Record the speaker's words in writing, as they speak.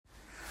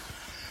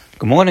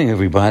Good morning,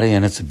 everybody,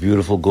 and it's a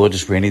beautiful,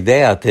 gorgeous, rainy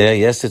day out there.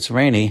 Yes, it's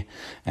rainy,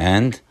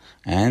 and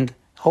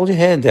hold your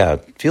hand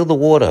out. Feel the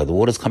water. The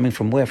water's coming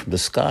from where? From the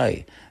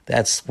sky.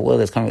 That's water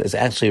that's coming. It's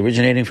actually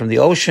originating from the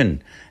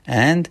ocean,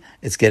 and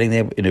it's getting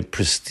there in a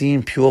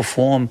pristine, pure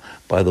form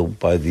by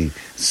the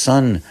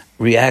sun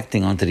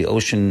reacting onto the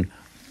ocean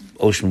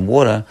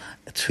water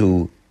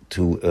to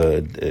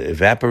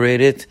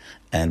evaporate it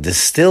and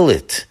distill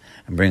it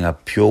and bring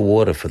up pure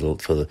water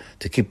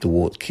to keep the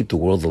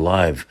world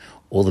alive.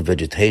 All the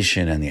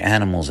vegetation and the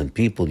animals and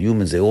people,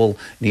 humans, they all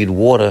need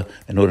water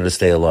in order to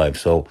stay alive.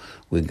 So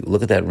we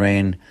look at that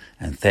rain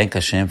and thank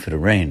Hashem for the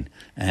rain.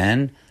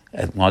 And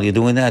while you're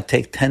doing that,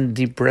 take 10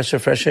 deep breaths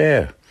of fresh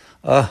air.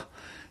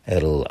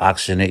 It'll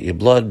oxygenate your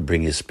blood,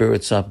 bring your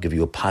spirits up, give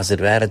you a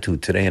positive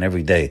attitude today and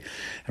every day.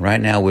 And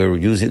right now we're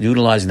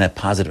utilizing that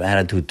positive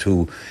attitude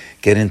to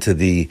get into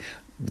the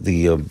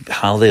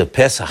holiday of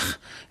Pesach.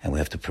 And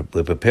we're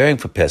preparing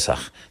for Pesach.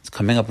 It's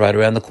coming up right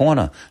around the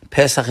corner.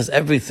 Pesach is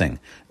everything.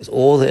 It's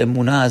all the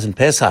emunah in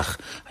Pesach.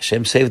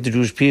 Hashem saved the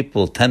Jewish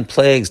people. 10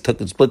 plagues,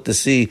 split the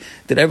sea,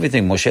 did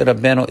everything. Moshe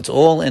Rabbeinu, it's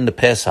all in the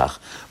Pesach.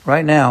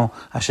 Right now,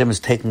 Hashem is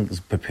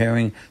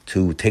preparing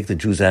to take the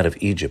Jews out of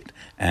Egypt.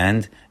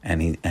 And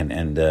we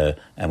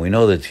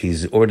know that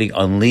He's already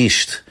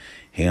unleashed.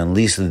 He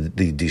unleashed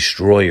the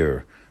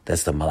destroyer.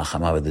 That's the Malach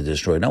HaMavet, the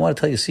destroyer. Now I want to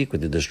tell you a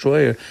secret. The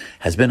destroyer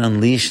has been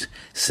unleashed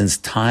since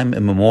time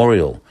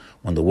immemorial.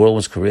 When the world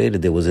was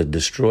created, there was a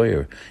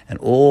destroyer. And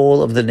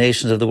all of the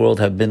nations of the world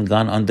have been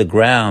gone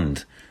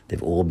underground.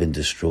 They've all been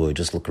destroyed.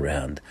 Just look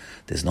around.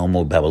 There's no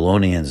more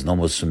Babylonians, no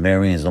more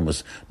Sumerians,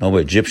 no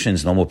more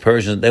Egyptians, no more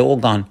Persians. They're all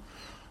gone.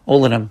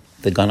 All of them.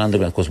 They've gone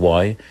underground. Because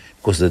why?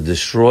 Because the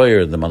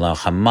destroyer, the Malach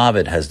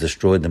HaMavet, has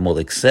destroyed them all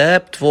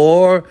except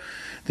for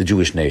the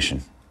Jewish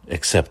nation.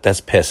 Except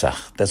that's Pesach.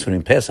 That's what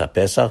in Pesach.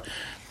 Pesach,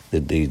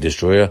 the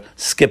destroyer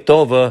skipped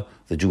over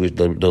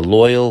the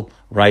loyal,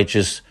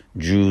 righteous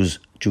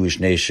Jewish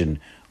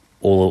nation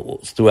all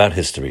throughout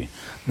history.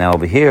 Now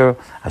over here,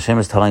 Hashem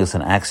is telling us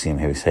an axiom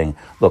here. He's saying,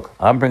 look,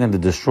 I'm bringing the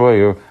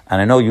destroyer,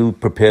 and I know you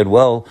prepared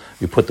well.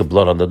 You put the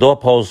blood on the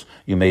doorpost.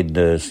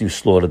 You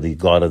slaughtered the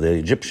god of the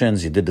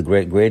Egyptians. You did the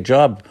great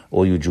job,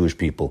 all you Jewish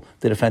people.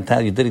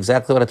 You did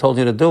exactly what I told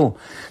you to do.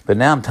 But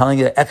now I'm telling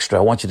you extra.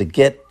 I want you to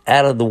get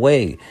out of the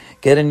way.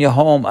 Get in your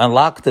home,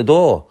 unlock the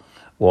door.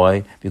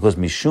 Why? Because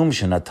Mishum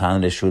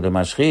Shenatan Reshut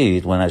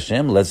HaMashchit, when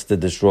Hashem lets the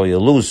destroyer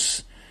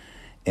loose,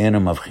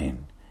 Eino Mavchin.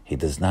 He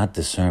does not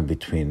discern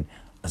between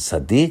a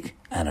tzaddik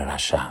and a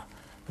rasha.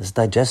 Let's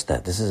digest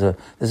that. This is a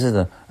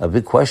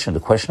big question. The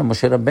question of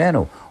Moshe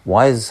Rabbeinu.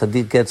 Why does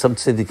tzaddik get some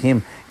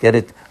tzaddikim get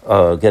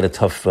a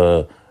tough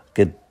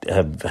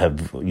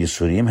have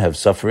yisurim, have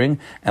suffering,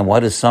 and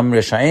why does some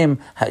reshaim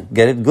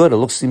get it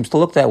good? Seems to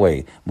look that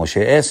way.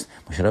 Moshe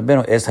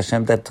Rabbeinu asked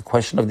Hashem that the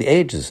question of the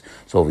ages.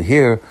 So over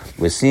here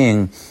we're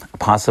seeing a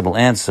possible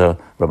answer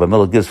Rabbi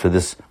Miller gives for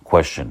this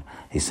question.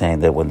 He's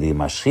saying that when the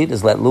mashchit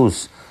is let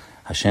loose,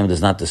 Hashem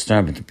does not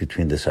discern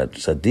between the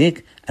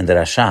tzaddik and the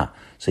rasha.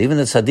 So even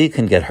the tzaddik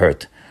can get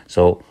hurt.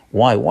 So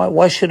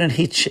why shouldn't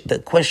he? The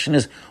question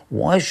is,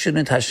 why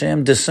shouldn't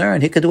Hashem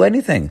discern? He could do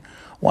anything.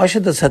 Why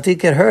should the tzaddik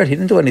get hurt? He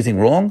didn't do anything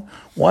wrong.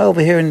 Why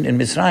over here in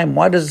Mitzrayim?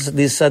 Why does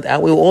these we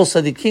were all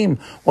tzaddikim?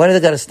 Why do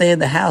they got to stay in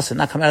the house and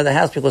not come out of the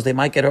house because they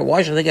might get hurt?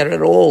 Why should they get hurt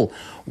at all?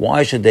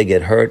 Why should they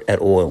get hurt at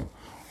all?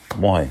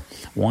 Why?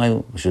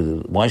 Why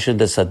should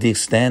the tzaddik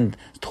stand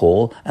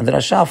tall and the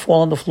rasha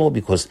fall on the floor?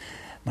 Because,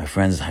 my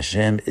friends,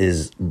 Hashem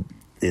is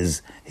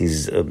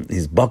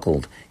he's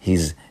buckled.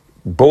 He's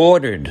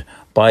bordered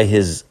by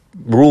His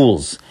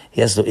rules.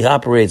 He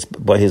operates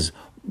by His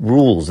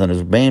rules, and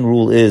His main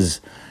rule is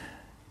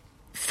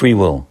free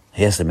will.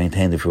 He has to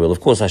maintain the free will.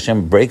 Of course,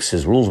 Hashem breaks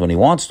His rules when He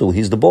wants to.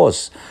 He's the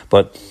boss.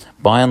 But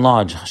by and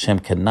large, Hashem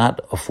cannot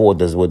afford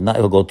this.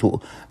 He'll go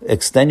to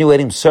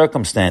extenuating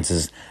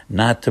circumstances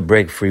not to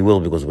break free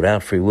will, because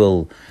without free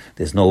will,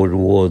 there's no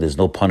reward, there's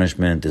no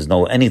punishment, there's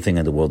no anything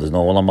in the world. There's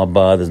no olam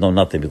haba, there's no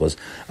nothing. Because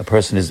if a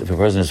person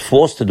is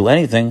forced to do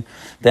anything,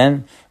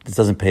 then it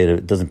doesn't pay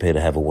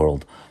to have a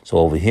world. So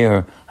over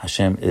here,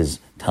 Hashem is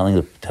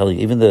telling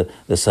even the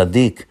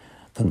tzaddik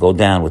can go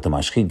down with the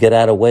mashchit, get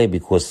out of the way,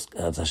 because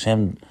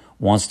Hashem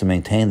wants to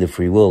maintain the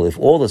free will. If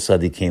all the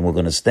tzaddikim were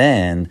going to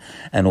stand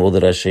and all the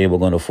rashaim were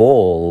going to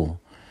fall,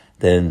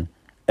 then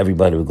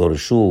everybody would go to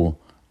shul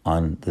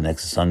on the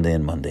next Sunday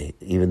and Monday.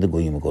 Even the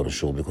goyim would go to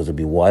shul, because it would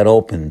be wide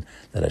open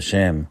that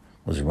Hashem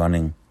was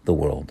running the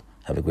world.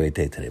 Have a great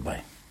day today.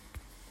 Bye.